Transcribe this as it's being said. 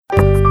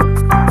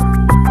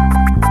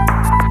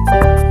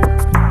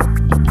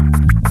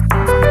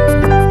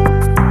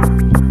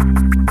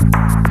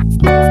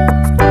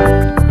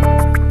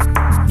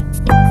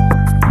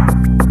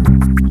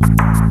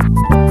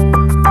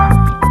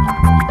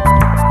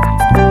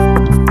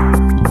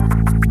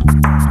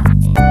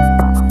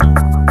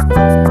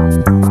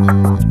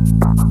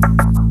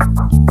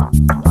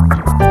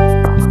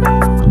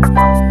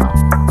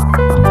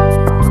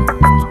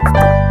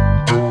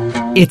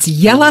It's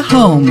Yella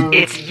Home.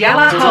 It's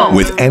Yella Home.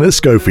 With Anna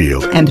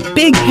Schofield. And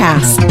Big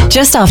Hass.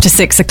 Just after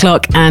 6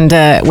 o'clock,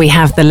 and we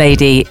have the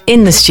lady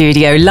in the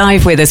studio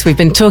live with us. We've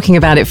been talking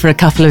about it for a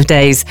couple of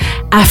days.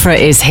 Afra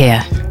is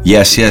here.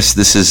 Yes.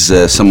 This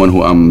is someone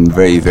who I'm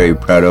very, very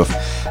proud of.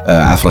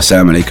 Afra,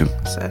 assalamu alaikum.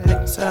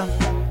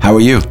 How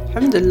are you?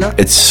 Alhamdulillah.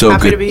 It's so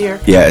Happy good to be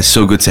here. Yeah, it's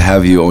so good to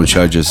have you on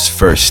Sharjah's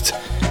first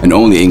and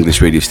only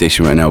English radio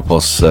station right now,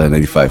 Pulse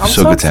 95. I'm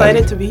so good to have you.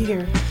 excited to be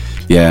here.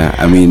 Yeah,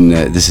 I mean,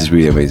 this is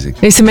really amazing.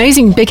 It's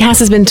amazing. Big Hass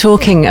has been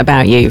talking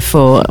about you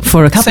for a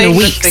couple Saying of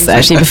good weeks, things.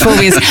 actually, before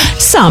we...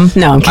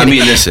 No, I'm I kidding.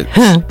 mean, listen,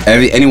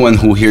 anyone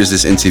who hears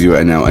this interview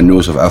right now and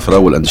knows of Afra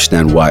will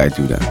understand why I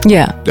do that.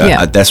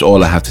 Yeah. That's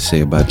all I have to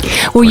say about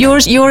it. Well,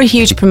 you're a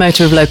huge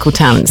promoter of local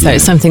talent, so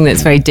it's something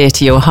that's very dear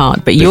to your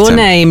heart. But your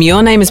time.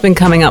 name has been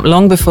coming up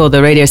long before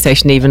the radio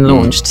station even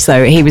launched,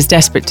 so he was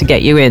desperate to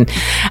get you in.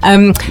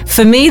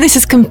 For me, this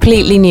is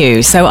completely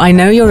new. So I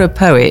know you're a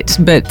poet,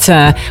 but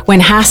when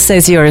Hass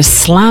says you're a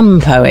slam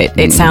poet,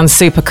 it sounds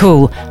super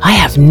cool. I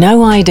have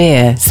no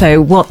idea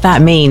so what that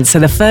means. So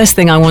the first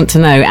thing I want to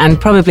know, and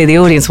probably the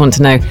audience want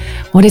to know,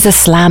 what is a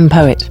slam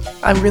poet?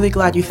 I'm really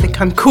glad you think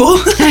I'm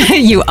cool.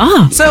 You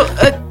are. So,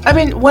 I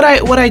mean, what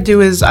I do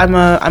is I'm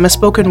a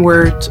spoken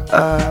word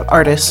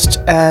artist,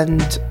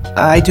 and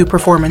I do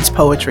performance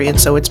poetry,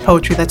 and so it's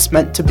poetry that's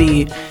meant to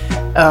be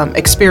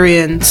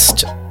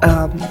experienced,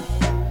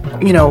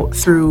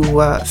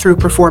 through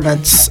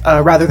performance,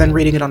 rather than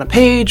reading it on a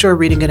page or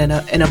reading it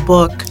in a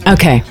book.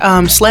 Okay.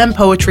 Slam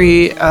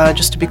poetry,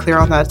 just to be clear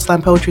on that,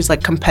 slam poetry is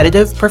like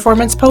competitive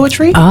performance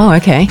poetry. Oh,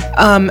 okay.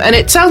 And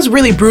it sounds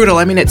really brutal.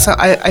 I mean,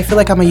 I feel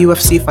like I'm a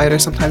UFC fighter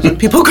sometimes when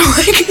people go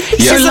like...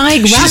 Yeah. So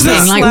like She's rapping,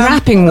 not like slam.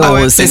 rapping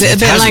wars. Is it a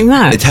bit like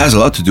that? It has a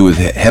lot to do with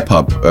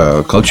hip-hop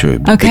culture,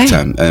 Okay. big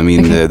time. I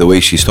mean, the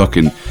way she's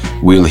talking,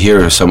 we'll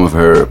hear some of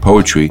her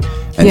poetry,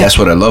 and Yeah. that's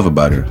what I love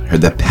about her.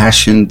 The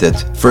passion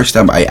that first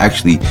time I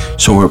actually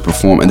saw her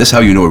perform, and that's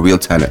how you know a real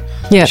talent.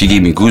 Yeah. She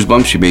gave me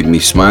goosebumps, she made me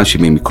smile, she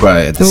made me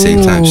cry at the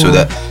same time. So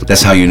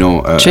that's how you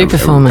know True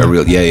performer. a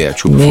real,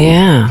 true performer.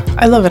 Yeah.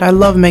 I love it. I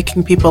love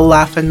making people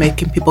laugh and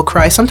making people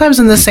cry, sometimes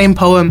in the same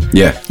poem.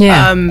 Yeah.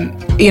 Yeah.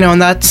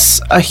 And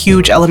that's a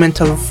huge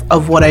element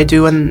of what I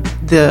do. And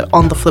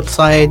on the flip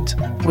side,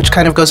 which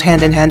kind of goes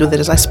hand in hand with it,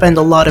 is I spend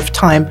a lot of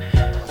time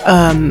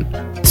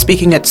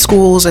speaking at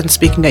schools and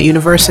speaking at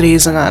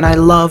universities, and I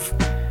love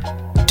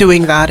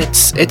doing that.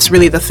 It's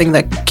really the thing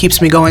that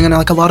keeps me going. And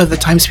like a lot of the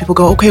times people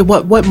go, okay,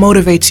 what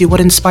motivates you?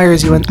 What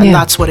inspires you? And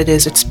that's what it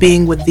is. It's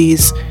being with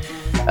these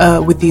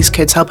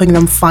kids, helping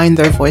them find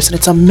their voice. And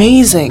it's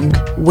amazing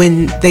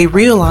when they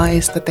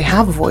realize that they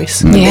have a voice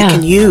that they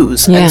can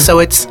use. Yeah. And so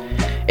it's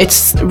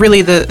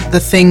really the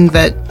thing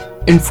that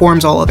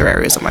informs all other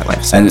areas of my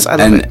life. So I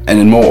love it.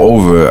 And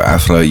moreover,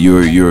 Afra,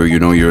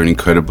 you're an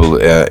incredible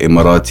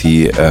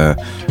Emirati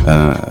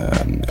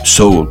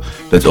soul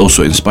that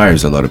also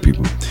inspires a lot of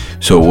people.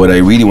 So what I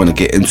really want to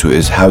get into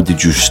is, how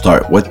did you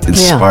start? What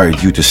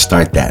inspired you to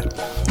start that?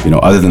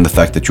 Other than the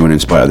fact that you want to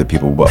inspire other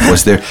people, but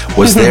was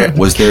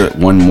there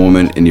one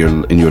moment in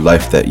your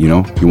life that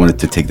you wanted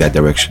to take that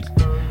direction?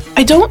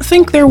 I don't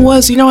think there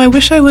was. I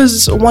wish I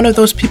was one of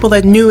those people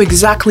that knew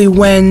exactly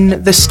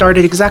when this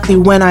started, exactly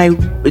when I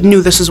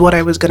knew this is what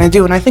I was going to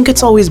do. And I think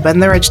it's always been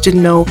there. I just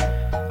didn't know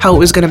how it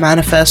was going to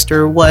manifest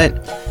or what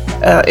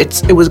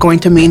it was going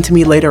to mean to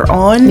me later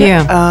on.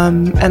 Yeah.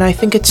 And I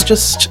think it's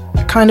just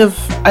kind of,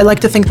 I like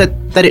to think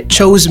that it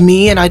chose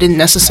me and I didn't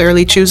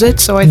necessarily choose it.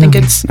 So I think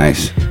it's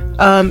Nice.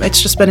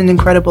 It's just been an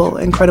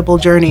incredible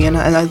journey. And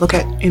I look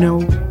at,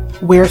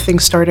 where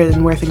things started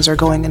and where things are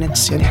going, and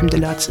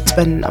alhamdulillah, it's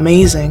been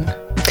amazing.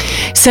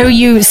 So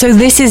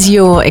this is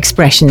your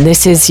expression.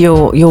 This is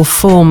your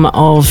form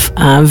of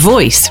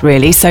voice,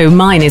 really. So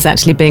mine is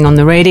actually being on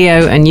the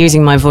radio and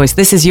using my voice.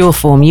 This is your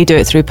form. You do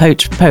it through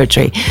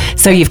poetry.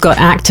 So you've got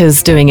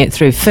actors doing it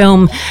through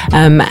film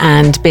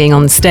and being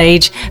on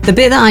stage. The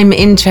bit that I'm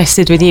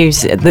interested with you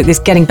is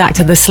getting back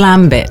to the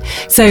slam bit.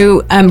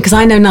 So because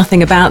I know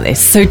nothing about this.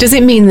 So does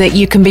it mean that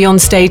you can be on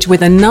stage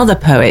with another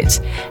poet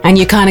and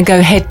you kind of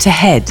go head to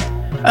head?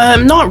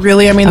 Not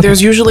really. I mean,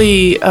 there's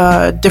usually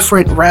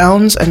different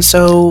rounds, and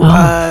so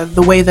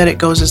the way that it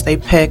goes is they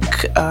pick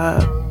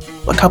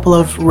a couple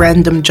of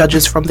random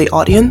judges from the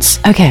audience.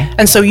 Okay.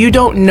 And so you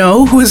don't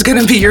know who is going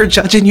to be your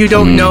judge, and you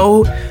don't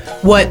know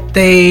what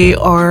they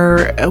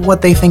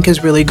think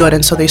is really good,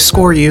 and so they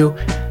score you,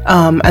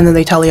 and then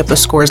they tally up the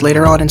scores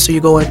later on, and so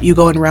you go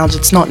in rounds.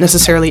 It's not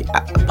necessarily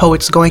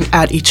poets going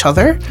at each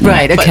other,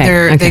 right?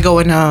 Okay. But they go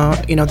in,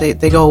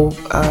 they go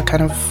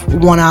kind of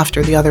one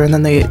after the other, and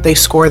then they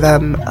score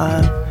them.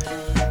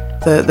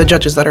 The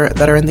judges that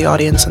are in the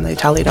audience, and they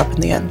tally it up in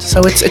the end.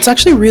 So it's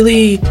actually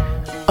really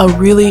a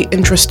really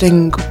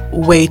interesting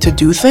way to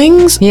do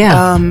things.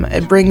 Yeah.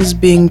 It brings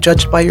being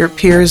judged by your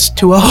peers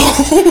to a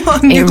whole new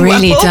level. It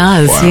really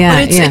does. Wow.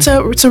 Yeah.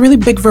 But it's a really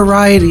big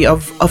variety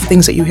of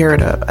things that you hear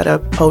at a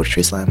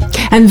poetry slam.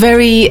 And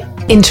very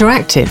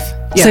interactive.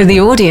 Yeah. So the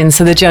audience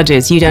are the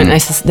judges. You don't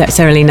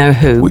necessarily know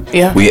who.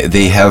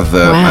 They have.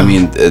 Wow. I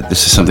mean,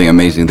 this is something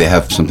amazing. They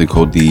have something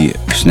called the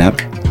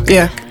Snap.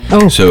 Yeah.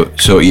 Oh.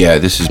 So yeah,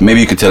 this is, maybe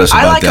you could tell us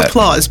about I like that.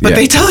 applause, but Yeah.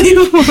 they tell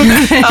you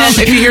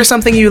if you hear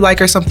something you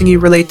like or something you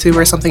relate to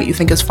or something you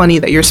think is funny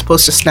that you're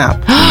supposed to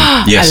snap.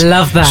 Yes. I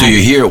love that. So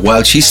you hear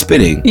while she's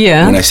spitting.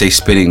 Yeah. When I say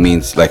spitting,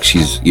 means like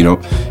she's,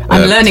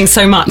 I'm learning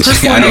so much.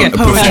 I know,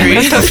 performing.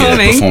 Okay,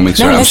 Performing. performing.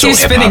 Sorry, No, I'm let's so use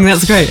hip-hop. spinning.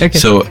 That's great. Okay.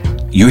 So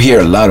you hear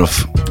a lot of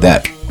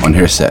that on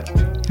her set.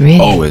 Really?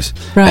 Always.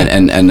 Right.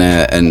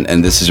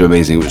 And this is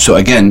amazing. So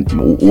again,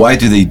 why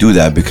do they do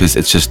that? Because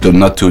it's just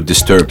not to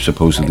disturb,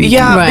 supposedly.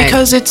 Yeah, Right.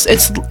 because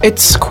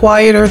it's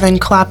quieter than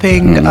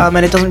clapping,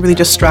 and it doesn't really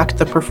distract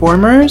the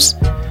performers.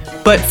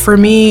 But for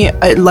me,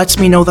 it lets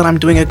me know that I'm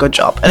doing a good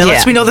job, and it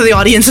lets Yeah. me know that the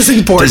audience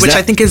isn't bored, Does which that-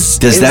 I think is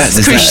does that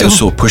crucial.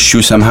 also push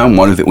you somehow?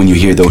 Motivate when you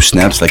hear those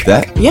snaps like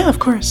that? Yeah, of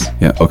course.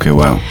 Yeah. Okay.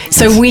 Wow.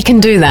 So we can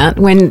do that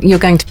when you're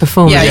going to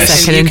perform Yeah, in a yes.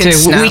 second. You can into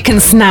snap. we can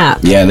snap.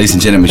 Yeah, ladies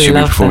and gentlemen, she'll be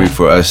Love performing that.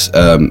 for us.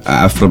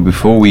 Afra,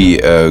 before we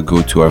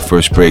go to our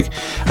first break,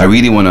 I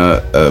really want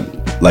to,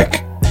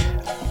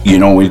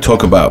 when you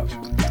talk about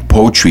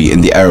poetry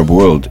in the Arab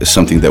world is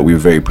something that we're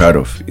very proud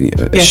of.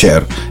 Yes. Sher.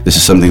 This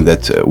is something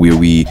that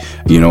we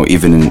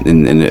even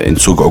in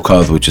Souq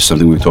Uqad, which is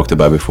something we've talked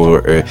about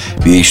before,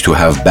 we used to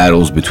have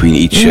battles between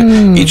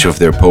each of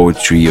their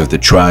poetry of the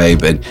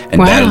tribe and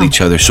Wow. battle each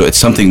other. So it's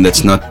something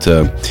that's not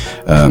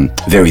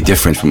very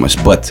different from us.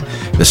 But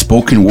the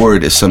spoken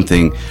word is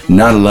something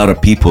not a lot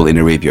of people in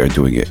Arabia are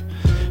doing it.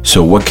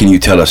 So what can you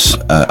tell us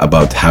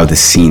about how the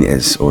scene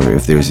is, or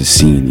if there's a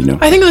scene,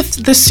 I think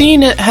the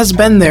scene has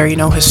been there,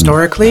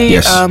 historically.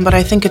 Yes. But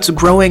I think it's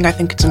growing. I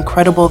think it's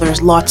incredible.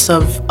 There's lots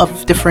of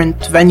different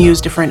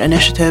venues, different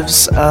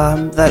initiatives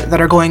that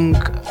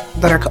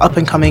are up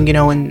and coming, in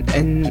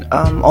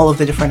all of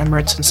the different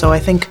Emirates. And so I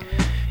think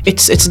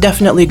it's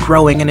definitely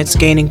growing and it's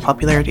gaining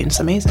popularity, and it's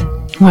amazing.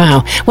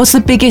 Wow. What's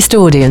the biggest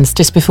audience?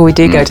 Just before we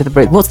do go to the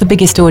break, what's the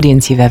biggest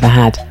audience you've ever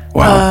had?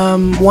 wow.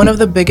 One of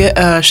the biggest,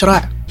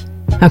 Shara'.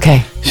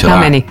 Okay. Shall How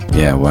I? many?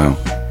 Yeah, wow.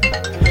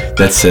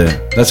 That's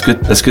good.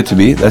 That's good to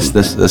be.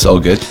 That's all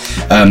good.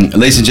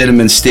 Ladies and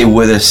gentlemen, stay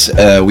with us.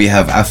 We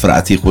have Afra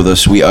Atiq with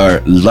us. We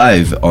are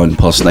live on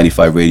Pulse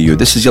 95 Radio.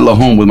 This is Yalla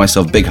Home with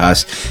myself, Big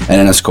Haas,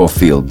 and Anas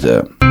Caulfield.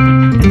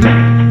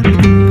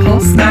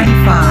 Pulse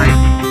 95.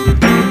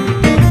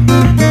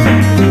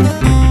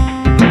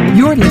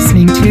 You're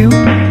listening to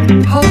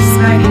Pulse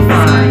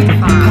 95.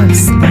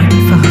 Pulse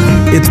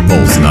 95. It's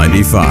Pulse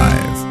 95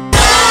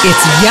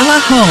 It's Yalla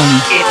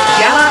Home. It's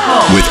Yalla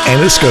Home. with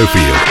Anna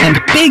Schofield. And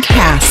Big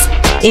Hass.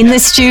 In the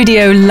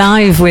studio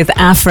live with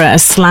Afra, a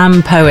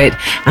slam poet.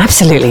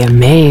 Absolutely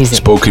amazing.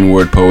 Spoken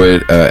word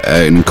poet,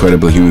 an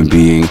incredible human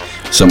being,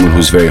 someone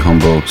who's very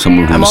humble,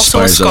 someone who I'm also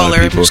a inspires a lot scholar.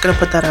 of I'm people. just going to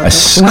put that out A there.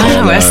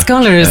 scholar, Wow, a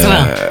scholar as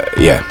well.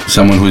 Yeah,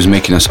 someone who's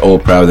making us all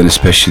proud, and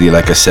especially,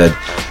 like I said,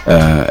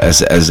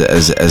 as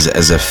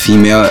a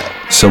female,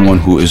 someone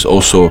who is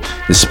also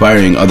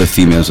inspiring other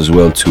females as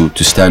well to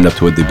stand up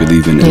to what they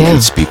believe in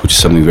and speak, which is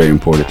something very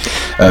important.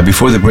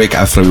 Before the break,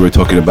 Afra, we were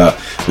talking about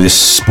this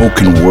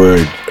spoken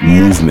word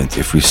movement,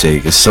 if we say,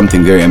 is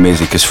something very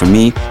amazing. Because for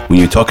me, when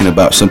you're talking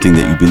about something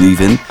that you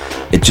believe in,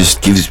 it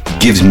just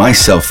gives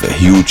myself a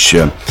huge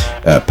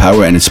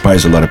power and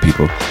inspires a lot of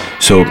people.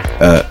 So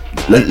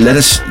let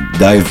us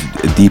dive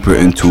deeper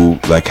into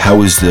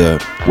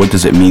what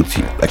does it mean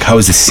to you? Like, how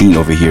is the scene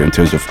over here in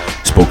terms of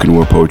spoken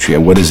word poetry,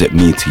 and what does it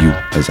mean to you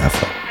as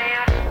Afra?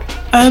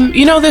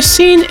 The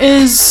scene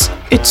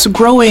it's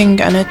growing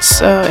and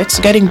it's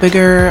getting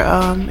bigger.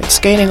 It's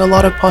gaining a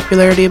lot of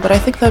popularity, but I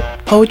think that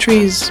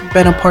poetry's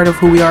been a part of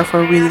who we are for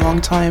a really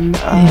long time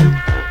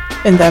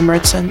in the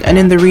Emirates and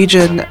in the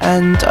region.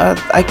 And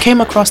I came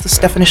across this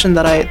definition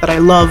that I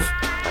love.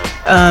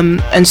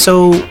 And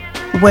so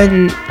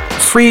when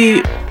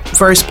free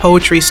verse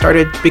poetry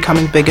started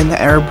becoming big in the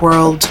Arab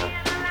world,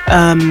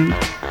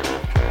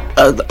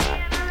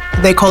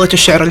 they call it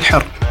الشعر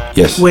الحر.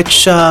 Yes.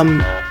 Which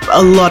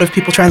a lot of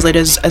people translate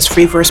as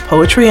free verse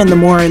poetry. And the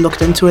more I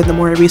looked into it, the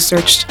more I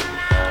researched,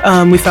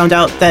 we found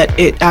out that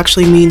it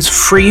actually means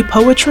free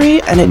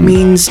poetry, and it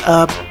means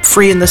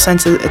free in the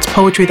sense that it's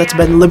poetry that's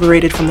been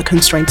liberated from the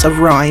constraints of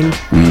rhyme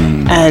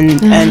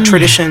and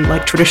tradition,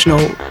 like traditional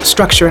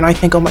structure. And I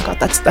think, oh my God,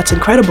 that's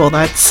incredible.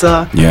 That's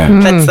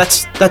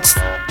that's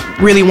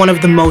really one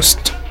of the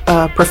most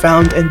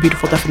profound and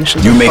beautiful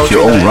definitions. You of make poetry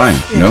your own that I- rhyme,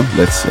 yeah.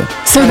 That's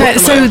So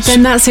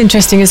then that's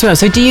interesting as well.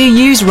 So do you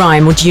use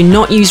rhyme, or do you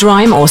not use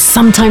rhyme, or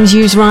sometimes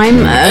use rhyme?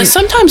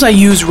 Sometimes I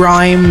use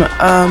rhyme.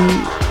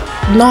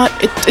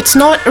 It's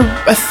not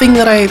a thing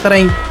that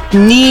I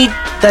need,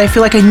 that I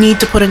feel like I need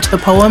to put into the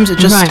poems. It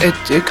just Right.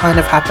 it kind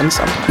of happens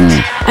sometimes.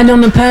 And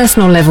on a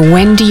personal level,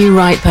 when do you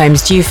write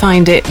poems? Do you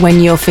find it when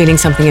you're feeling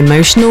something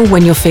emotional,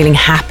 when you're feeling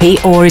happy,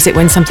 or is it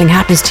when something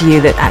happens to you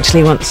that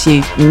actually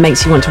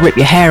makes you want to rip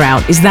your hair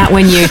out? Is that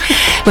when you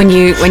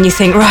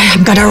think, right,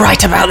 I'm going to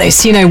write about this?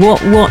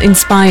 What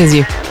inspires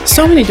you?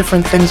 So many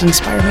different things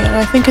inspire me, and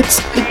I think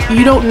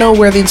you don't know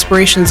where the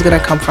inspiration is going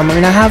to come from. I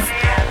mean, I have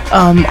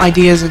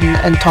ideas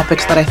and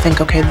topics that I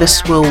think, okay,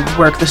 this will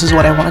work. This is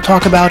what I want to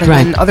talk about, and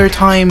Right. then other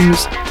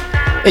times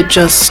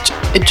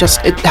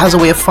it has a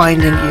way of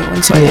finding you,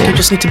 and so I think you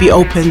just need to be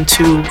open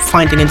to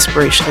finding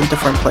inspiration in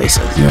different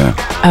places. Yeah,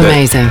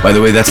 Amazing. By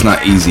the way, that's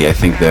not easy. I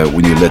think that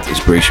when you let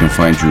inspiration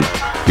find you,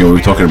 we're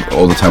talking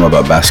all the time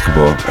about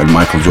basketball, and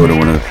Michael Jordan,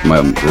 one of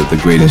the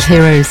greatest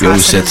heroes. He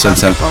always said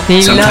sometimes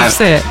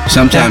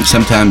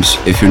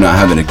if you're not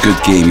having a good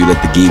game, you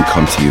let the game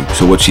come to you.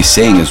 So what she's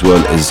saying as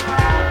well is,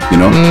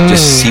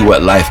 just see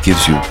what life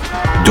gives you.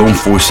 Don't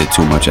force it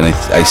too much, and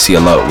I see a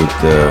lot with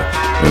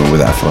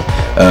with Afra.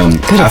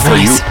 Good Afra,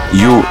 advice.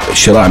 you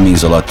Shara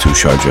means a lot to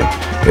Sharjah.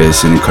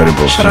 It's an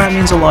incredible. Shara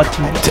means a lot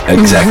to me.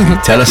 Exactly.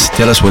 Tell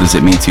us what does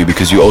it mean to you,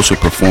 because you also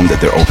performed at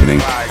their opening.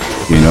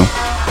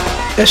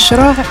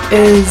 Shara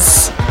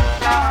is.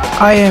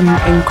 I am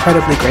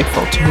incredibly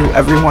grateful to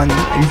everyone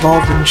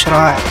involved in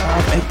Shara.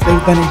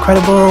 They've been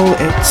incredible.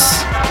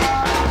 It's.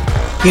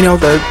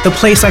 The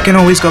place I can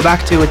always go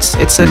back to. It's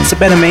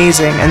been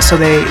amazing, and so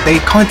they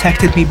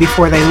contacted me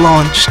before they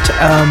launched,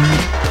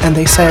 and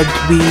they said,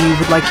 we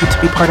would like you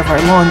to be part of our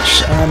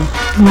launch.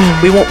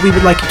 We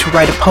would like you to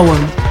write a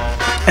poem,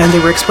 and they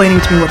were explaining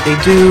to me what they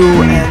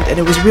do, and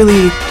it was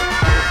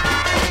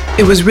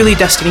really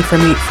destiny for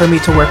me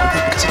to work with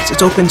them, because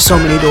it's opened so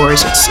many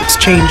doors. It's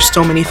changed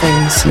so many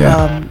things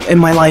in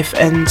my life,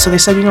 and so they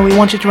said, we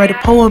want you to write a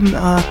poem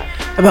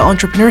about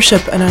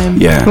entrepreneurship, and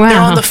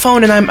they're on the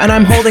phone, and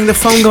I'm holding the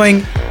phone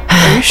going,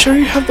 are you sure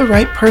you have the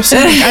right person?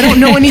 I don't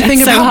know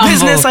anything about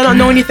business. I don't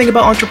know anything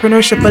about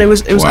entrepreneurship, but it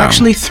was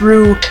actually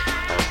through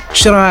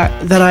Shara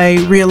that I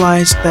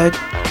realized that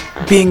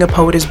being a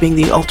poet is being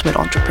the ultimate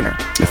entrepreneur.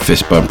 A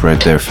fist bump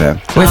right there, fam.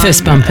 We're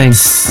fist bumping.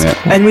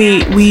 And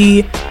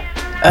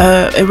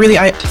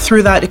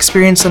through that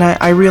experience, and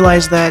I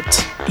realized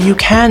that you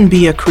can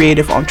be a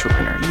creative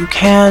entrepreneur. You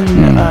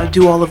can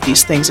do all of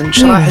these things, and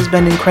Shara has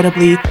been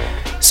incredibly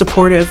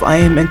supportive. I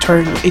am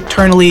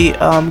eternally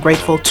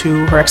grateful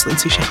to Her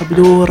Excellency Sheikh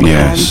Abdur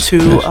and to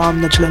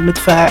Najla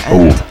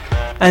Al-Midfa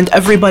and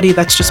everybody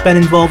that's just been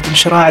involved in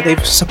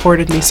Shara.Ey've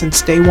supported me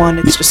since day one.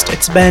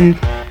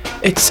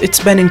 It's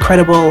been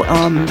incredible,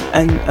 and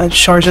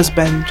Sharjah's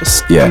been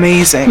just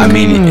amazing. I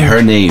mean,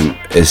 her name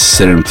is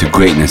synonym to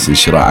greatness in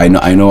Shara. I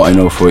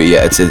know for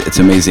it's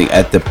amazing.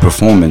 At the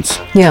performance,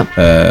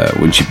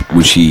 when she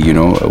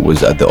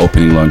was at the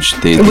opening launch.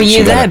 Were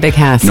you there, Big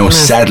House? No,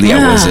 sadly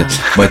I wasn't.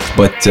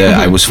 But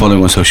I was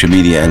following on social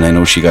media, and I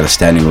know she got a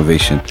standing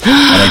ovation,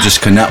 and I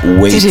just cannot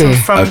wait. Did you?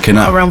 From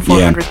around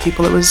 400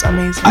 people, it was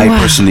amazing. I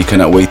personally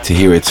cannot wait to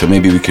hear it. So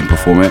maybe we can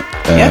perform it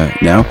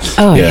now.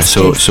 Oh, yeah. yes,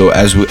 So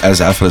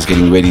as Afra is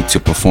getting ready to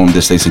perform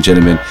this, ladies and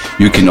gentlemen,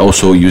 you can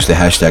also use the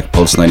hashtag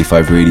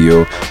Pulse95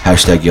 Radio,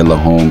 hashtag Yalla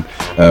Home.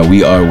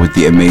 We are with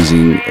the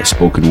amazing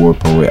spoken word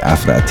poet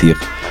Afra Atiq.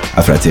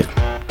 Afra Atiq,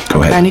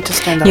 go ahead. I need to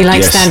stand up. You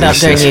like stand up,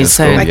 don't you?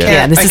 So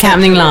this is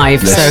happening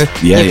live. So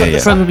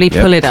probably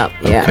pull it up.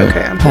 Yeah.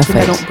 Okay, I'm hoping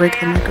I don't break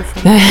the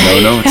microphone.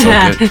 No, it's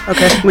all good.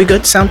 Okay, we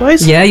good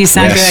sound-wise? Yeah, you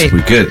sound great.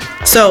 We're good.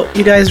 So,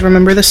 you guys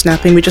remember the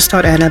snapping? We just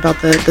taught Anna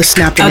about the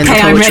snapping in the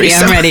poetry.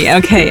 I'm ready.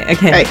 Okay.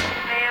 Right.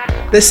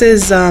 This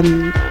is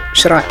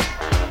Shara.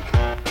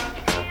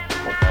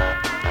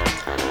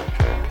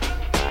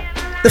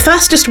 The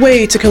fastest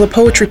way to kill a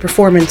poetry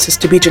performance is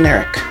to be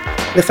generic.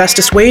 The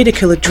fastest way to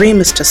kill a dream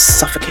is to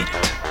suffocate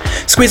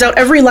it. Squeeze out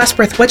every last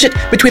breath, wedge it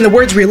between the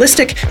words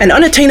realistic and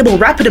unattainable,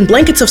 wrap it in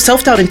blankets of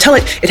self-doubt and tell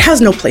it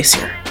has no place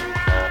here.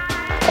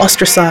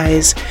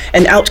 Ostracize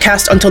and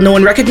outcast until no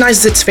one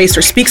recognizes its face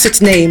or speaks its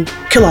name.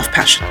 Kill off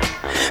passion.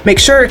 Make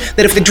sure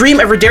that if the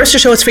dream ever dares to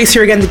show its face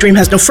here again, the dream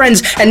has no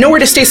friends and nowhere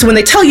to stay, so when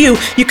they tell you,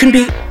 you can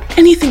be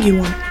anything you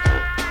want.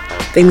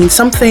 They mean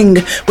something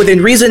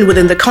within reason,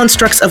 within the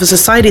constructs of a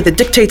society that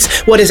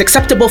dictates what is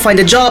acceptable. Find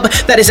a job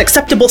that is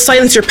acceptable.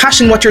 Silence your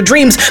passion, watch your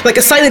dreams like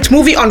a silent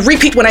movie on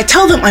repeat. When I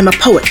tell them I'm a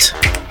poet,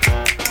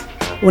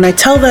 when I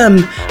tell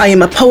them I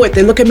am a poet,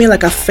 they look at me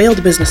like a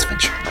failed business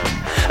venture.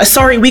 A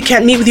sorry, we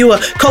can't meet with you.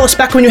 Call us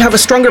back when you have a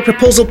stronger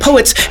proposal.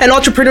 Poets and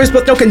entrepreneurs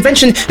both know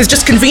convention is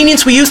just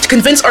convenience we use to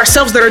convince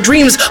ourselves that our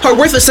dreams are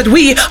worthless, that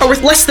we are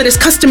worth less than is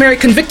customary,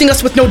 convicting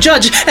us with no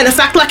judge and a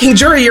fact-lacking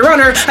jury. Your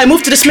Honor, I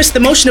move to dismiss the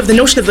notion of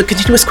the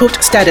continuous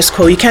quote status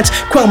quo. You can't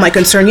quell my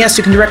concern. Yes,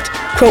 you can direct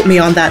quote me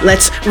on that.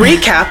 Let's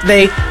recap.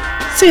 They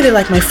say they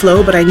like my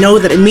flow, but I know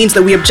that it means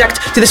that we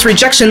object to this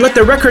rejection. Let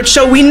the record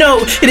show we know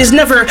it is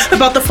never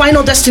about the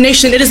final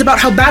destination. It is about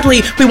how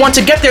badly we want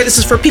to get there. This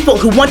is for people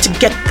who want to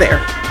get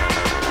there.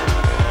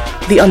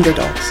 The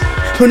underdogs,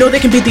 who know they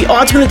can beat the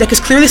odds when the deck is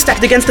clearly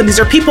stacked against them. These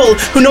are people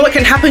who know it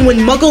can happen when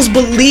muggles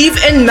believe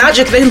in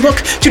magic. They look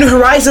to new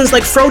horizons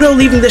like Frodo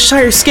leaving the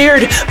Shire,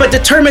 scared but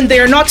determined. They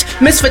are not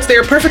misfits, they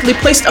are perfectly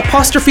placed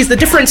apostrophes. The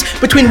difference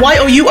between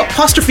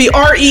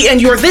Y-O-U'-R-E and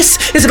your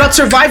this is about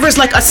survivors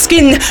like a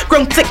skin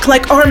grown thick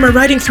like armor,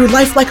 riding through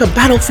life like a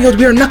battlefield.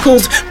 We are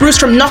knuckles bruised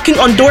from knocking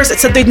on doors that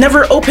said they'd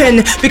never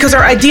open because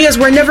our ideas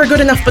were never good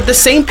enough. But the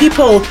same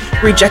people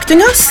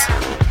rejecting us?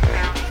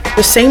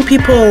 The same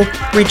people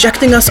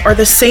rejecting us are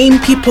the same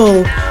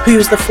people who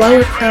use the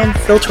flower crown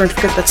filter and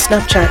forget that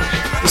Snapchat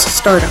is a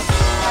startup.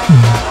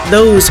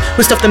 Those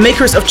who stuff the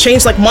makers of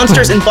change like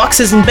monsters in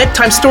boxes and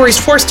bedtime stories,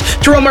 forced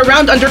to roam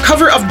around under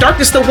cover of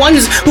darkness. The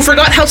ones who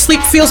forgot how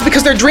sleep feels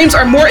because their dreams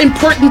are more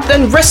important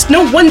than rest.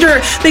 No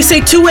wonder they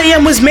say 2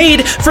 a.m. was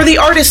made for the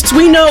artists.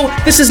 We know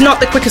this is not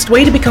the quickest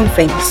way to become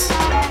famous.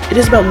 It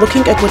is about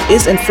looking at what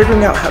is and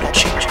figuring out how to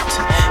change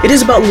it. It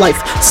is about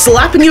life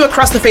slapping you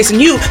across the face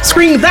and you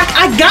screaming back,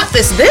 I got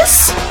this.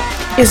 This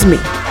is me.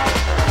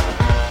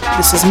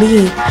 This is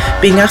me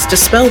being asked to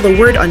spell the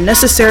word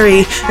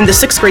unnecessary in the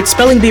 6th grade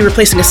spelling bee,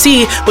 replacing a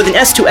C with an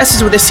S, 2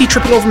 S's with a C,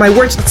 tripping over my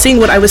words, not seeing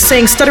what I was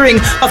saying, stuttering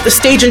off the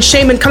stage in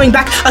shame and coming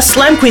back a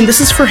slam queen.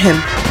 This is for him,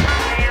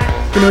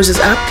 who knows his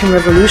app can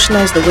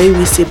revolutionize the way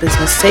we see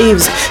business,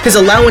 saves his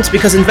allowance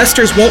because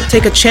investors won't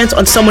take a chance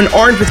on someone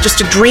armed with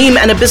just a dream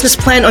and a business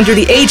plan under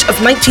the age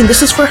of 19.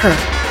 This is for her.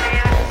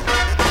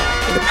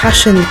 The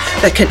passion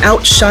that can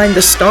outshine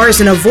the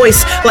stars in a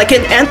voice like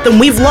an anthem.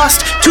 We've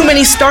lost too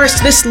many stars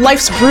to this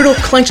life's brutal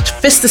clenched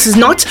fist. This is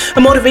not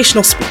a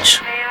motivational speech.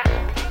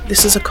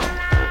 This is a call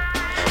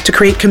to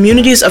create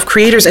communities of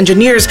creators,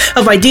 engineers,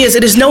 of ideas.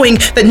 It is knowing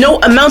that no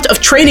amount of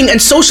training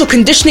and social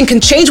conditioning can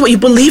change what you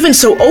believe in,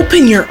 so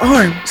open your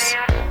arms.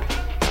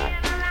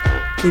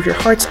 Leave your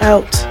hearts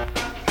out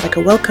like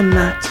a welcome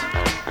mat.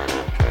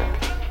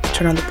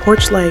 Turn on the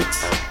porch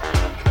lights.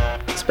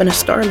 It's been a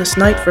starless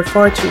night for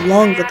far too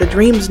long. Let the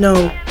dreams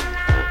know.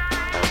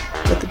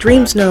 Let the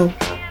dreams know.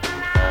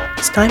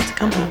 It's time to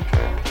come home.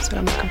 So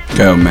I'm gonna come home.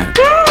 Go, man.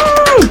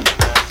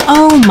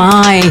 Oh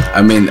my!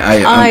 I mean,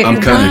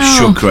 I'm kind of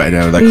shook right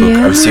now. Like, look,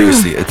 I'm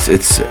seriously,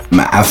 it's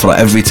Afra.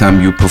 Every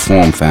time you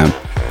perform, fam,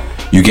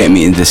 you get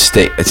me in this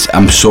state.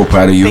 I'm so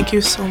proud of you. Thank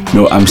you so much.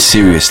 No, I'm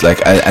serious.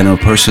 Like, on a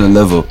personal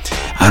level,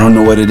 I don't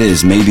know what it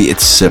is. Maybe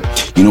it's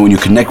when you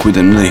connect with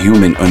another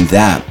human on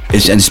that.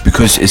 It's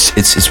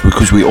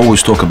because we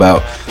always talk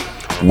about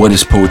what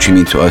does poetry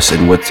mean to us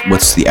and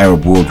what's the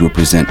Arab world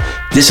represent.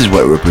 This is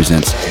what it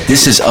represents.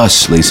 This is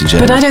us, ladies and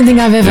gentlemen. But I don't think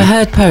I've ever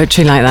heard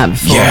poetry like that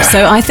before. Yeah.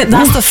 So I think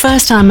that's the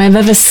first time I've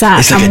ever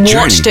sat like and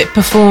watched it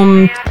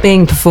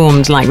being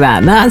performed like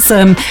that. That's,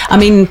 I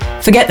mean,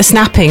 forget the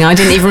snapping. I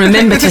didn't even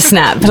remember to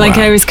snap. Like,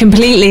 I was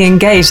completely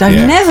engaged.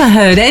 I've never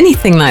heard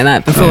anything like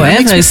that before,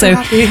 ever. So,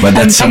 but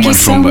that's someone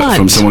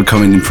from someone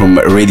coming from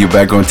a radio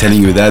background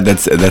telling you that.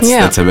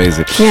 That's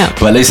amazing. Yeah.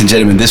 But ladies and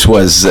gentlemen, this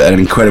was an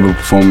incredible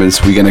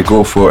performance. We're gonna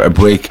go for a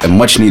break, a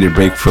much needed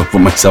break for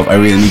myself. I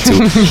really need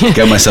to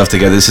get myself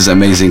together. This is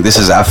amazing. This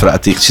is Afra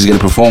Atiq. She's gonna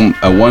perform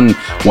a one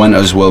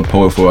as well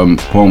poem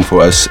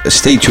for us.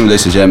 Stay tuned,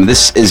 ladies and gentlemen.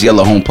 This is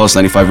Yalla Home Pulse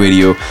 95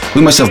 Radio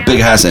with myself, Big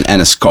Hass, and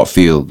Anna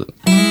Scottfield.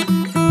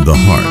 The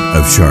heart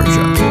of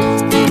Sharjah.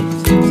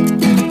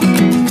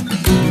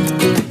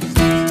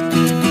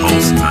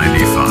 Pulse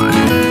 95.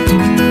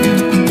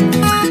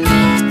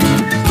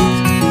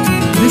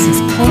 This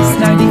is Pulse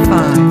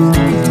 95.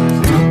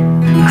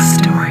 A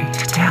story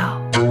to tell.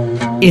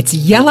 It's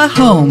Yalla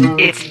Home.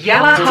 It's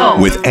Yalla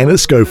Home. With Anna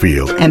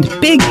Schofield. And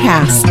Big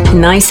Hass.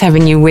 Nice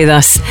having you with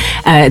us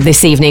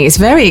this evening. It's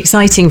very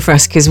exciting for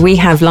us because we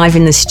have live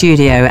in the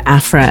studio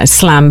Afra, a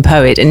slam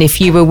poet. And if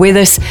you were with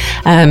us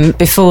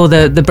before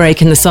the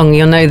break in the song,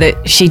 you'll know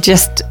that she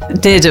just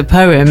did a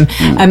poem.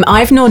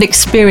 I've not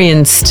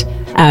experienced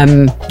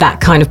that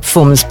kind of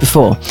performance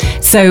before.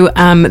 So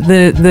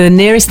the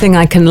nearest thing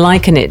I can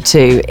liken it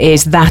to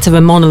is that of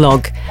a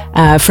monologue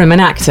from an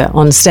actor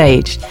on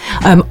stage.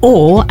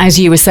 Or, as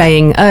you were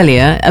saying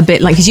earlier, a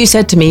bit like, because you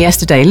said to me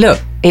yesterday, look,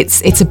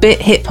 it's a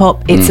bit hip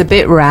hop, it's a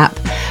bit rap.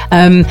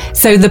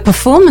 So the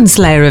performance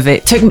layer of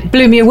it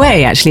blew me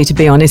away, actually, to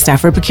be honest,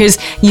 Afra, because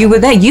you were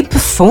there, you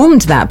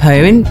performed that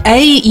poem.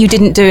 You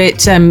didn't do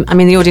it, I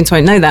mean, the audience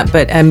won't know that,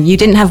 but you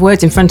didn't have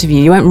words in front of you.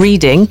 You weren't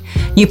reading.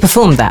 You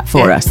performed that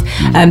for us.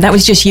 That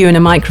was just you and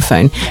a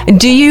microphone.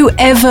 Do you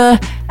ever,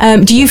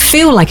 do you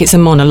feel like it's a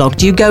monologue?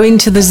 Do you go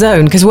into the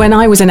zone? Because when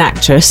I was an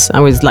actress, I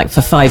was like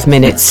for 5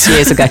 minutes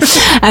years ago.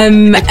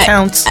 It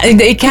counts.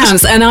 It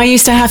counts. And I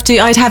used to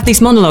I'd have these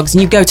monologues,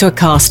 and you go to a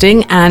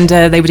casting and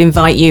they would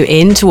invite you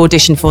in to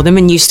audition for them,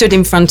 and you stood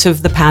in front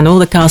of the panel,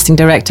 the casting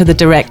director,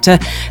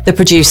 the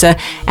producer,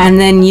 and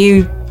then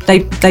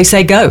they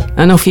say go,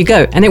 and off you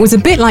go. And it was a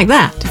bit like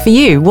that for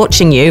you.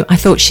 Watching you, I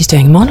thought, she's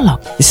doing a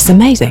monologue. This is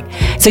amazing.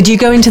 So do you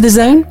go into the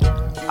zone?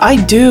 I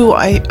do.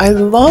 I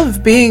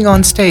love being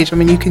on stage. I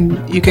mean, you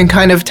can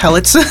kind of tell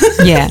it's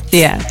yeah.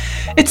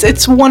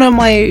 It's one of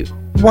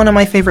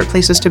my favorite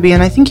places to be,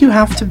 and I think you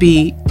have to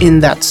be in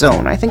that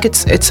zone. I think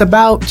it's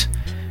about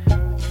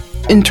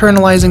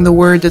internalizing the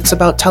word. It's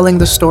about telling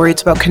the story.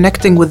 It's about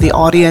connecting with the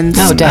audience.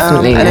 Oh,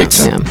 definitely. And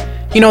it's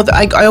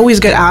I always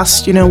get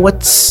asked,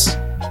 what's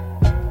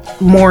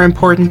more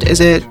important? Is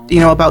it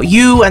about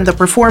you and the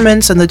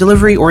performance and the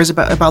delivery, or is it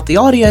about the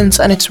audience?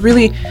 And it's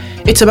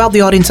about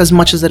the audience as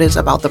much as it is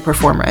about the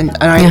performer. And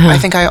I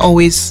think I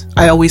always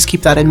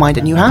keep that in mind,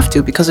 and you have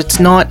to, because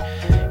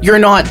you're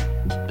not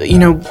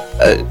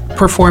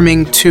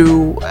performing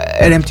to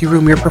an empty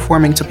room. You're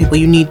performing to people.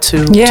 You need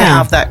to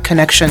have that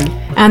connection.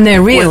 And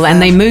they're real, and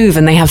they move,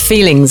 and they have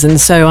feelings. And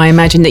so I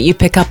imagine that you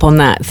pick up on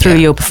that through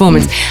your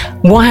performance.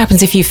 What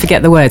happens if you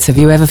forget the words? Have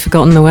you ever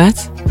forgotten the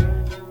words?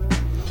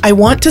 I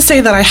want to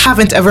say that I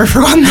haven't ever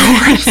forgotten the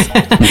words.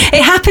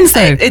 It happens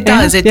though. It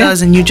does, it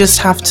does, and you just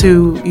have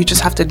to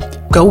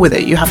go with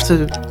it. You have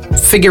to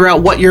figure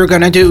out what you're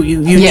gonna do.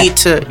 You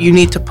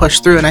need to push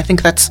through, and I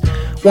think that's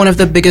one of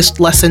the biggest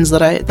lessons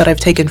that I've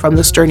taken from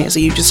this journey is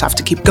that you just have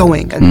to keep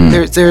going. And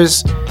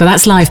there's. But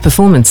that's live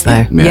performance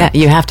though. Yeah,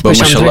 you have to push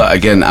on through. But mashallah,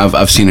 again,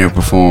 I've seen her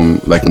perform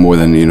like more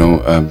than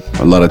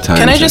a lot of times.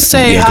 Can I just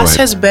say,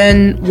 Has has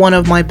been one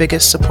of my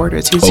biggest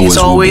supporters. He's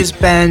always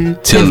been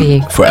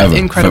till forever,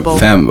 incredible.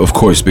 Fam, of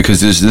course,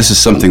 because this is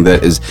something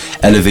that is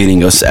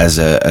elevating us as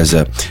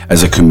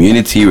a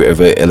community,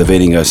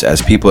 elevating us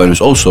as people, and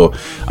it's also,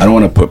 I don't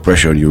want to put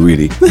pressure on you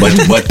really, but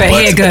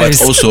here goes.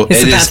 But also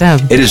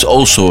it is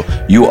also,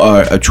 you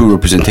are a true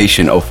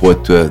representation of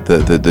what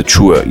the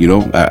true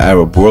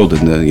Arab world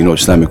and the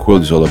Islamic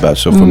world is all about.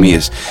 So for me,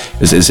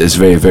 it's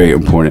very, very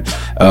important.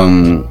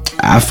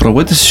 Afra,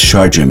 what does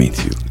Sharjah mean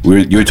to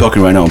you? You're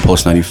talking right now on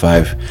Pulse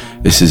 95.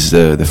 This is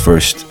the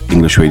first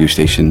English radio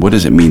station. What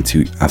does it mean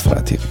to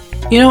Afra TV?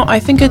 I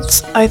think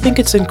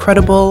it's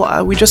incredible.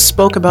 We just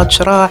spoke about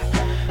Sharah.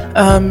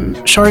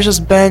 Sharjah's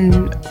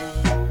been,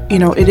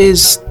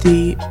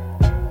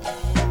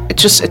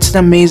 it's an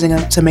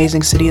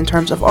amazing city in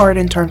terms of art,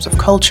 in terms of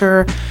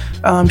culture.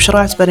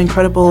 Sharah's been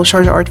incredible.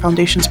 Sharjah Art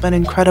Foundation's been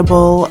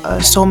incredible.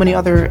 So many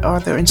other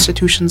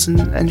institutions in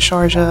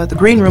Sharjah. The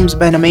Green Room's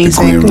been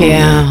amazing.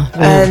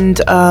 And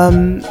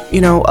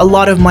a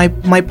lot of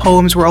my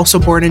poems were also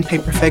born in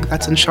Paper Fig.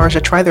 That's in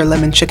Sharjah. Try their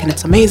lemon chicken.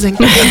 It's amazing.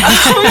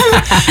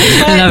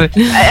 I love it.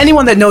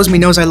 Anyone that knows me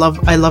knows I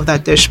love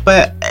that dish.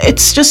 But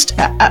it's just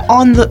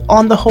on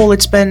the whole,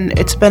 it's been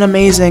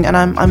amazing, and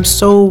I'm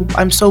so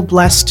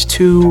blessed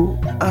to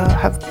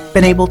have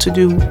been able to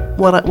do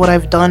what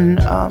I've done,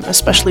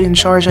 especially in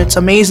Sharjah. It's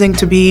amazing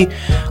to be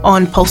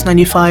on Pulse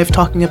 95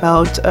 talking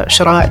about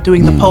Sharah,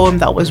 doing the poem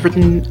that was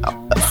written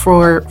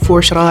for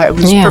Sharah. It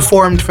was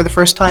performed for the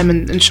first time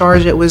in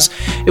Sharjah. It was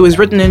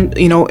written in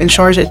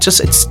Sharjah.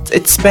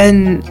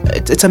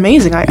 It's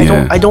amazing.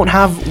 I don't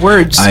have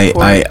words.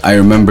 I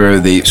remember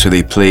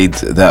they played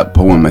that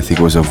poem. I think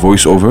it was a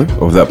voiceover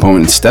of that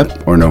poem in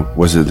Step, or no?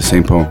 Was it the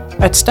same poem?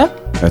 At Step?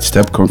 At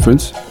Step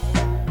Conference?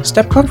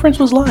 Step Conference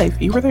was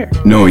live. You were there.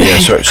 No, yeah,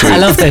 sorry. I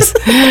love this.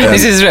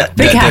 This is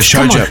big house.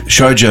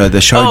 Sharjah. The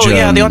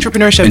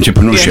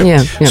entrepreneurship.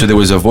 Yeah. So there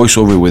was a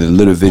voiceover with a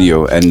little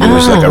video, and there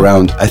was like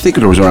around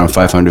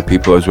 500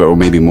 people as well, or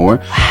maybe more.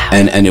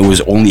 And it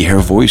was only her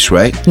voice,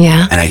 right?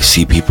 Yeah. And I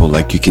see people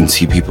you can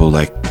see people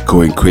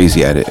going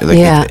crazy at it,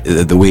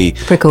 the way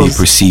they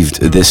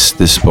perceived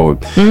this poem.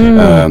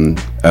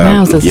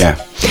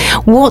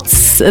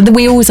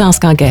 We always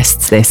ask our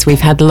guests this. We've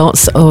had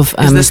lots of.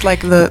 Is this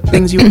like the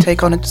things you would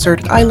take on a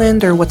deserted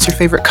island, or what's your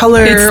favorite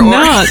color?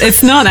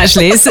 It's not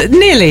actually. It's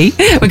nearly.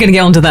 We're going to get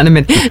onto that in a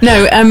minute.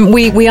 No,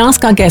 we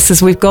ask our guests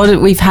as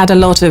we've had a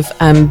lot of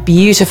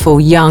beautiful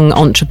young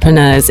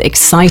entrepreneurs,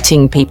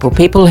 exciting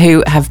people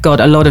who have got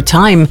a lot of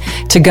time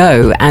to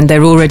go, and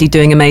they're already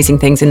doing amazing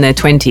things in their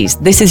 20s.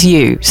 This is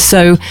you.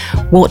 So,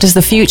 what does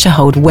the future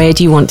hold? Where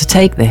do you want to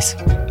take this?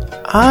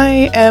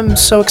 I am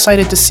so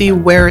excited to see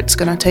where it's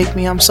going to take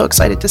me. I'm so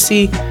excited to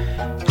see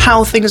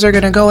how things are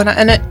going to go.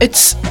 And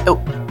it's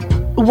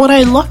what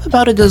I love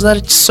about it is that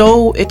it's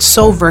so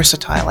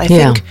versatile. I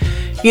think,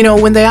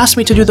 when they asked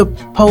me to do the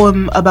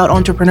poem about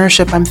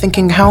entrepreneurship, I'm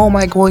thinking, how am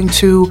I going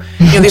to,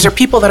 these are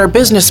people that are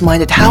business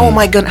minded. How am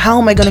I going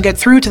to get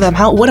through to them?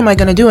 What am I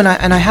going to do? And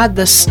I had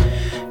this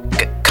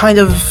kind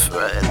of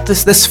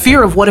this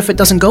fear of what if it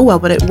doesn't go well,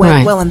 but it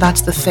went well, and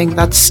that's the thing.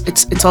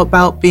 It's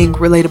about being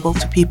relatable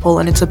to people,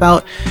 and it's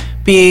about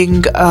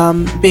being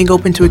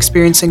open to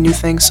experiencing new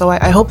things. So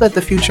I hope that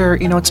the future,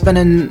 it's been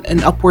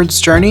an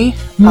upwards journey.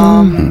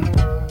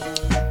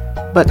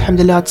 But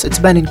alhamdulillah, it's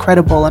been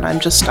incredible, and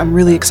I'm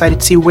really excited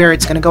to see where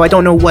it's going to go. I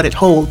don't know what it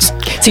holds.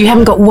 So you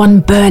haven't got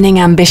one burning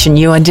ambition.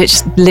 You are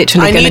just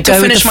literally going to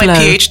go with the flow. I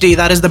need to finish my PhD.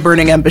 That is the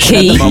burning ambition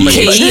at the moment.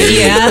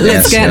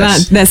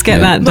 Let's get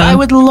that done. But I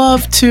would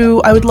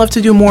love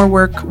to do more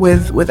work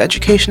with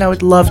education. I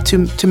would love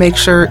to make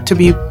sure to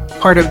be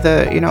part of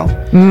the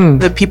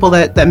people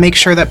that make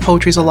sure that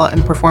poetry is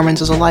and performance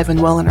is alive and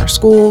well in our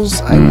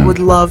schools. I would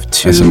love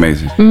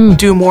to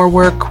do more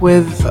work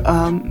with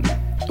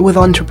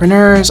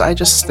entrepreneurs.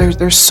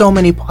 There's so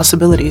many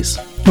possibilities.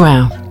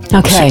 Wow.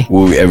 Okay.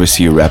 Will we ever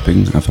see you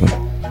rapping, Afra?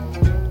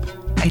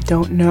 I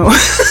don't know.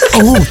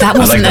 That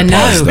wasn't a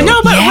no.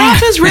 No, but rap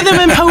is rhythm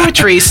and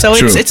poetry, so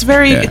it's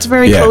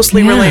very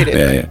closely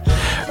related.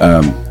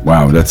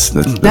 Wow, that's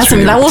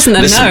really that wasn't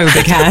a no,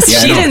 because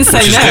she didn't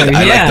say no.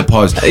 I like the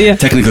pause.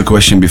 Technical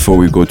question before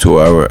we go to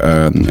our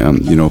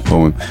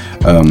poem.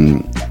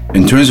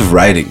 In terms of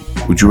writing,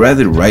 would you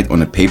rather write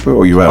on a paper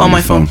or you write on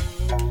my phone?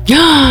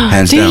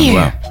 Hands down.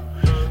 Wow.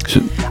 So,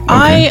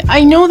 okay.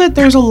 I know that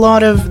there's a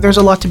lot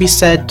to be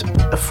said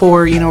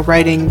for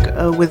writing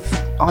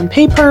on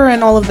paper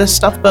and all of this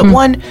stuff, but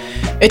one,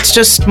 it's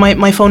just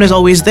my phone is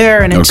always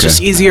there, and it's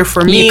just easier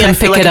for me. You can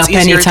pick it up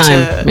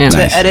anytime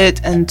to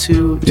edit and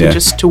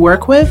to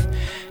work with.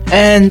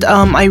 And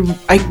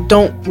I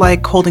don't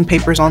like holding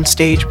papers on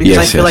stage because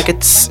I feel like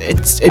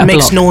it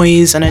makes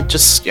noise and it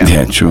just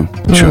yeah, true.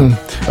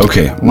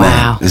 Okay,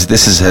 wow,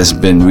 this has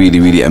been really,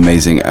 really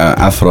amazing.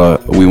 Afra,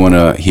 we want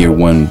to hear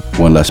one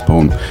last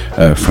poem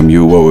from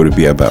you. What would it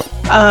be about?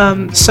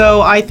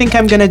 So I think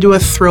I'm gonna do a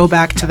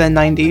throwback to the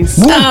 90s.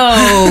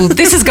 Oh,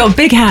 this has got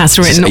Big House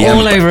written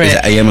all over it.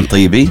 أيام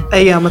الطيبين?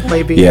 أيام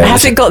الطيبين. Yeah.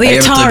 Has it got the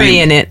Atari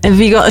in it? Have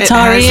you got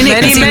Atari in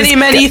it?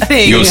 Many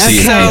things. You'll see.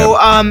 So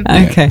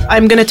okay.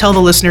 I'm gonna tell the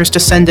listeners to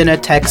send in a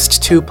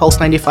text to Pulse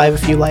 95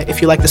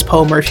 if you like this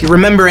poem or if you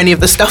remember any of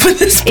the stuff in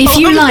this poem. If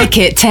you like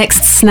it,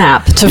 text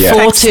SNAP to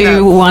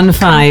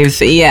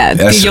 4215. Yeah,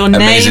 That's your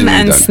name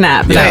and done.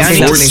 SNAP. Yeah,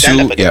 That's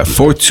lovely.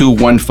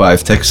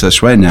 4215. Text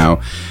us right now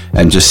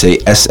and just say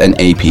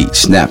SNAP,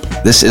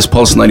 SNAP. This is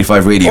Pulse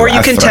 95 Radio. Or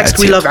you can text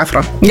We Love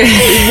Afra.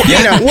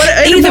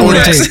 Either one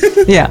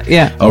do.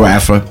 Yeah. All right,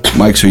 Afra,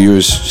 mics are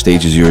yours,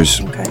 stage is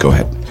yours. Okay. Go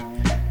ahead.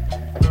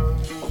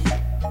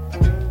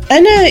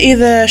 أنا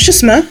إذا شو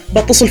اسمه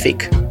بتصل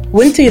فيك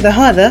وأنت إذا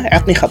هذا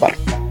عطني خبر.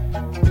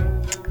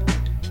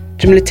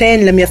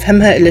 جملتين لم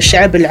يفهمها إلا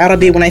الشعب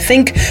العربي. When I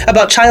think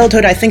about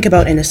childhood, I think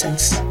about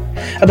innocence.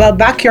 About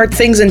backyard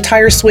things and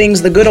tire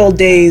swings, the good old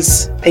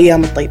days,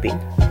 أيام الطيبين.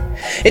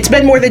 It's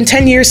been more than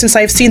 10 years since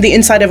I've seen the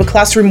inside of a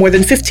classroom, more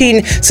than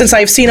 15 since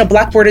I've seen a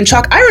blackboard and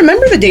chalk. I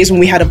remember the days when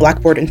we had a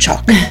blackboard and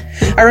chalk.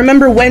 I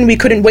remember when we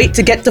couldn't wait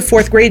to get to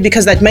 4th grade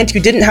because that meant you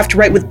didn't have to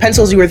write with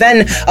pencils. You were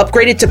then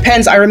upgraded to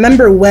pens. I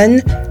remember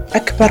when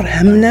أكبر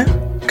همنا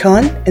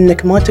كان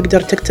إنك ما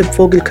تقدر تكتب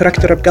فوق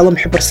الكاركتر بقلم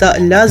حبر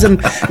سائل لازم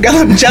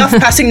قلم جاف.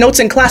 Passing notes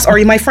in class. Are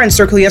you my friend?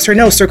 Circle yes or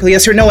no. Circle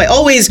yes or no. I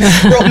always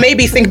wrote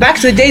maybe. Think back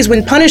to the days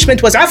when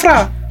punishment was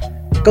Afra.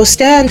 Go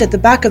stand at the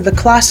back of the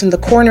class in the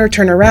corner,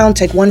 turn around,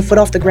 take 1 foot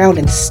off the ground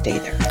and stay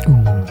there.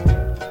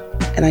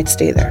 And I'd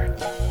stay there.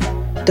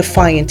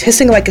 Defiant,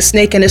 hissing like a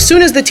snake. And as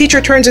soon as the teacher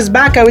turns his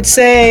back, I would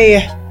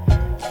say,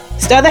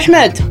 Ustad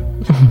Ahmed.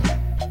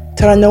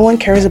 Tara, no one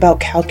cares about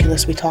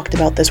calculus. We talked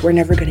about this. We're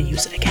never going to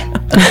use it again.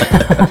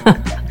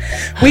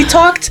 We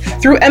talked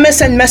through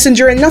MSN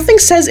Messenger and nothing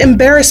says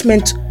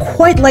embarrassment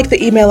quite like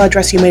the email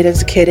address you made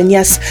as a kid. And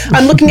yes,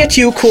 I'm looking at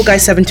you, Cool Guy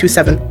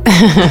 727.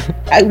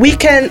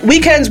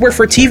 Weekends were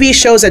for TV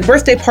shows at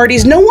birthday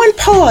parties. No one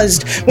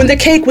paused when the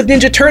cake with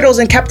Ninja Turtles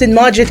and Captain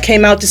Majid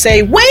came out to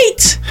say,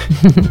 wait!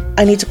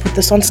 I need to put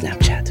this on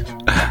Snapchat.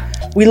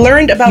 We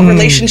learned about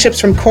relationships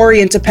from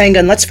Corey and Topanga,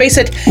 and let's face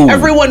it,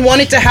 everyone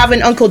wanted to have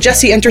an Uncle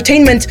Jesse.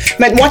 Entertainment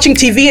meant watching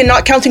TV and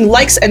not counting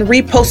likes and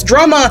reposts.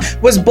 Drama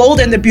was bold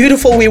and the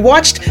beautiful. We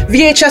watched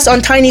VHS on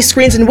tiny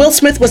screens, and Will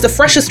Smith was the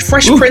freshest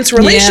Fresh Prince.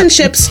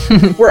 Relationships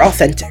were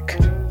authentic.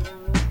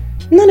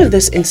 None of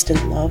this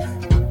instant love.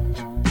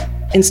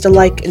 Insta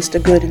like,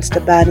 Insta good,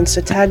 Insta bad,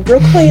 Insta tag.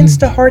 Broke my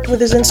Insta heart with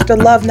his Insta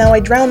love. Now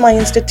I drown my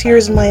Insta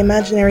tears in my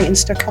imaginary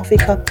Insta coffee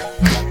cup.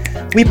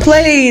 We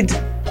played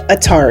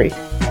Atari.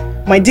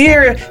 My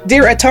dear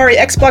Atari,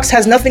 Xbox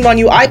has nothing on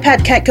you.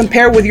 iPad can't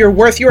compare with your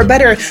worth. You are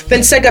better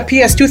than Sega,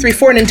 PS2, 3,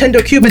 4,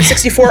 Nintendo Cube, and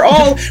 64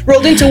 all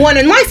rolled into one.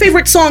 And my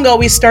favorite song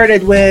always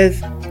started with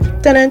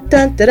dun dun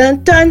dun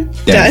dun dun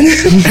dun.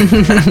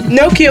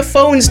 Nokia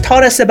phones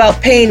taught us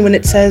about pain when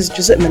it says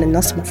جزء من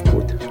النص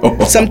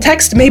مفقود. Some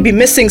text may be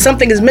missing.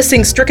 Something is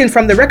missing, stricken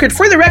from the record.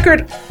 For the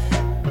record,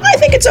 I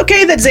think it's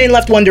okay that Zayn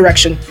left One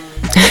Direction.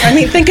 I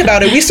mean, think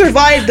about it. We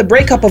survived the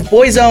breakup of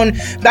Boyzone,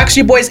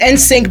 Backstreet Boys,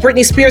 NSYNC,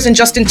 Britney Spears, and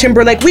Justin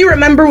Timberlake. We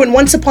remember when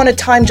once upon a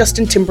time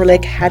Justin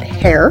Timberlake had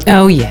hair.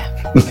 Oh, yeah.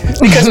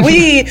 Because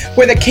we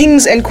were the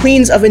kings and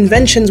queens of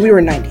inventions. We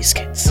were 90s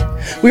kids.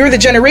 We were the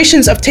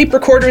generations of tape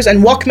recorders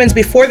and Walkmans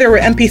before there were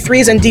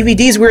MP3s and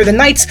DVDs. We were the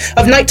knights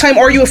of nighttime.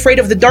 Are You Afraid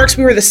of the Darks?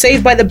 We were the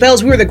Saved by the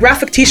Bells. We were the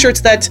graphic t-shirts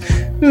that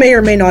may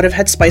or may not have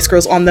had Spice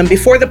Girls on them.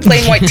 Before the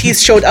plain white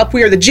tees showed up,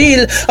 we are the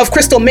Jeel of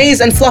Crystal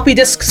Maze and floppy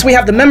disks. We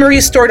have the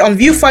memories stored on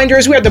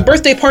viewfinders. We are the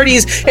birthday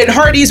parties in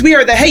Hardee's. We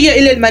are the Hayya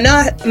إلى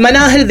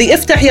المناهل, the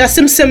Iftah Ya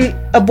Simsim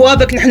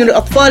أبوابك نحن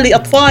الأطفال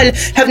لأطفال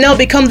have now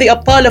become the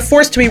Abtal, a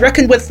force to be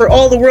reckoned with for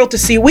all the world to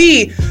see.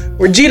 We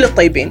were Jeel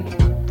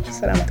الطيبين.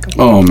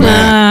 Oh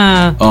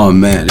man! Oh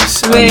man!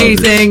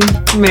 Amazing!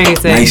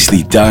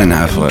 Nicely done,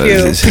 Afra.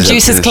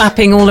 Producers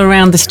clapping all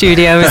around the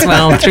studio as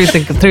well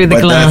through the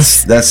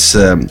glass.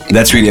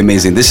 That's really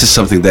amazing. This is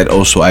something that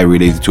also I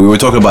related to. We were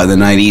talking about the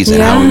 '90s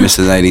and how we missed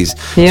the '90s.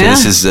 Yeah.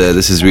 So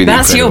this is really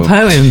that's incredible.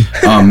 Your poem.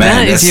 Oh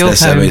man, that's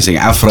poem. amazing.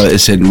 Afra,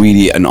 it's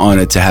really an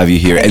honor to have you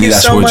here. Any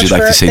last words you'd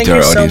like to say to our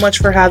audience? Thank you so much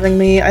for having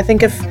me. I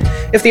think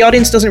if the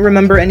audience doesn't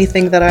remember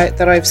anything that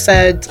I've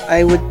said,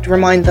 I would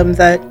remind them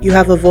that you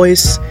have a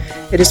voice.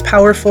 It is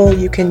powerful.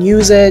 You can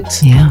use it,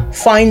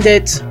 find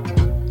it,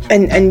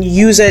 and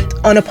use it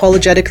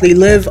unapologetically.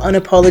 Live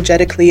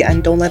unapologetically,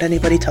 and don't let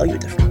anybody tell you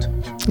different.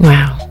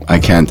 Wow. I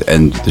can't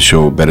end the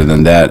show better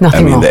than that.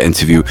 Nothing more. The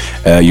interview.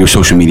 Your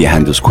social media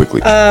handles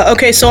quickly.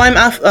 Okay, so I'm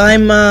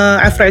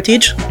Afra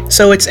Atij.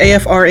 So it's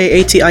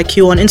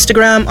AFRAATIQ on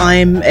Instagram.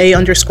 I'm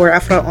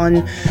 _Afra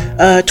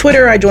on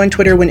Twitter. I joined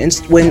Twitter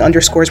when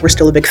underscores were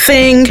still a big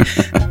thing.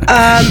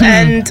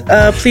 And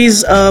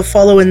please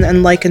follow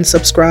and like and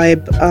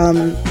subscribe.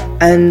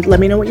 and let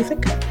me know what you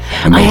think.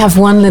 I have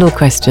one little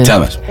question.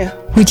 Tell us. Yeah.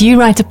 Would you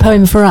write a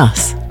poem for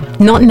us?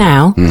 Not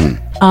now,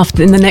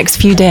 after in the next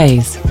few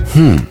days.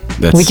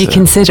 That's, Would you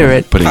consider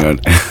it? Putting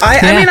on.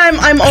 I mean,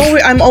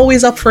 I'm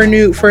always up for a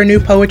new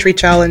poetry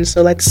challenge.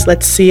 So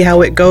let's see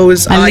how it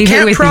goes. I'll I leave it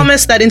can't with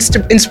promise that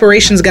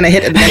inspiration's going to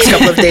hit in the next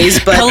couple of days,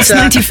 but Pulse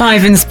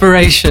 95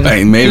 inspiration.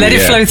 Right, maybe, Let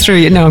it yeah. flow through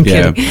you. No, I'm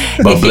Yeah, kidding.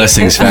 but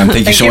blessings, fam.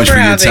 Thank you so you much for for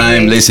your having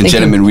time. me. Ladies and Thank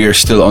gentlemen, we are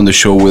still on the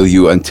show with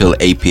you until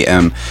 8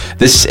 p.m.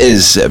 This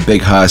is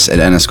Big Haas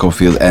and Anna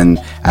Schofield, and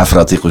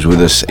Afra Atiq was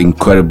with us.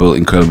 Incredible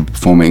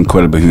performer,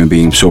 incredible human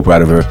being. I'm so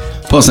proud of her.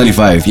 Pulse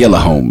 95, Yalla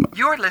Home.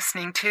 You're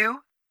listening to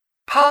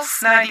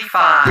Pulse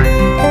 95.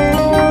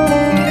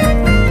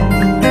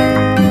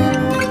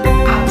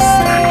 Pulse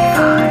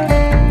 95.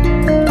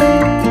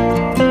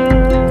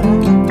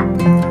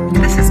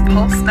 This is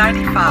Pulse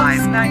 95.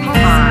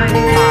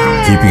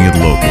 Keeping it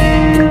local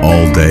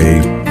all day,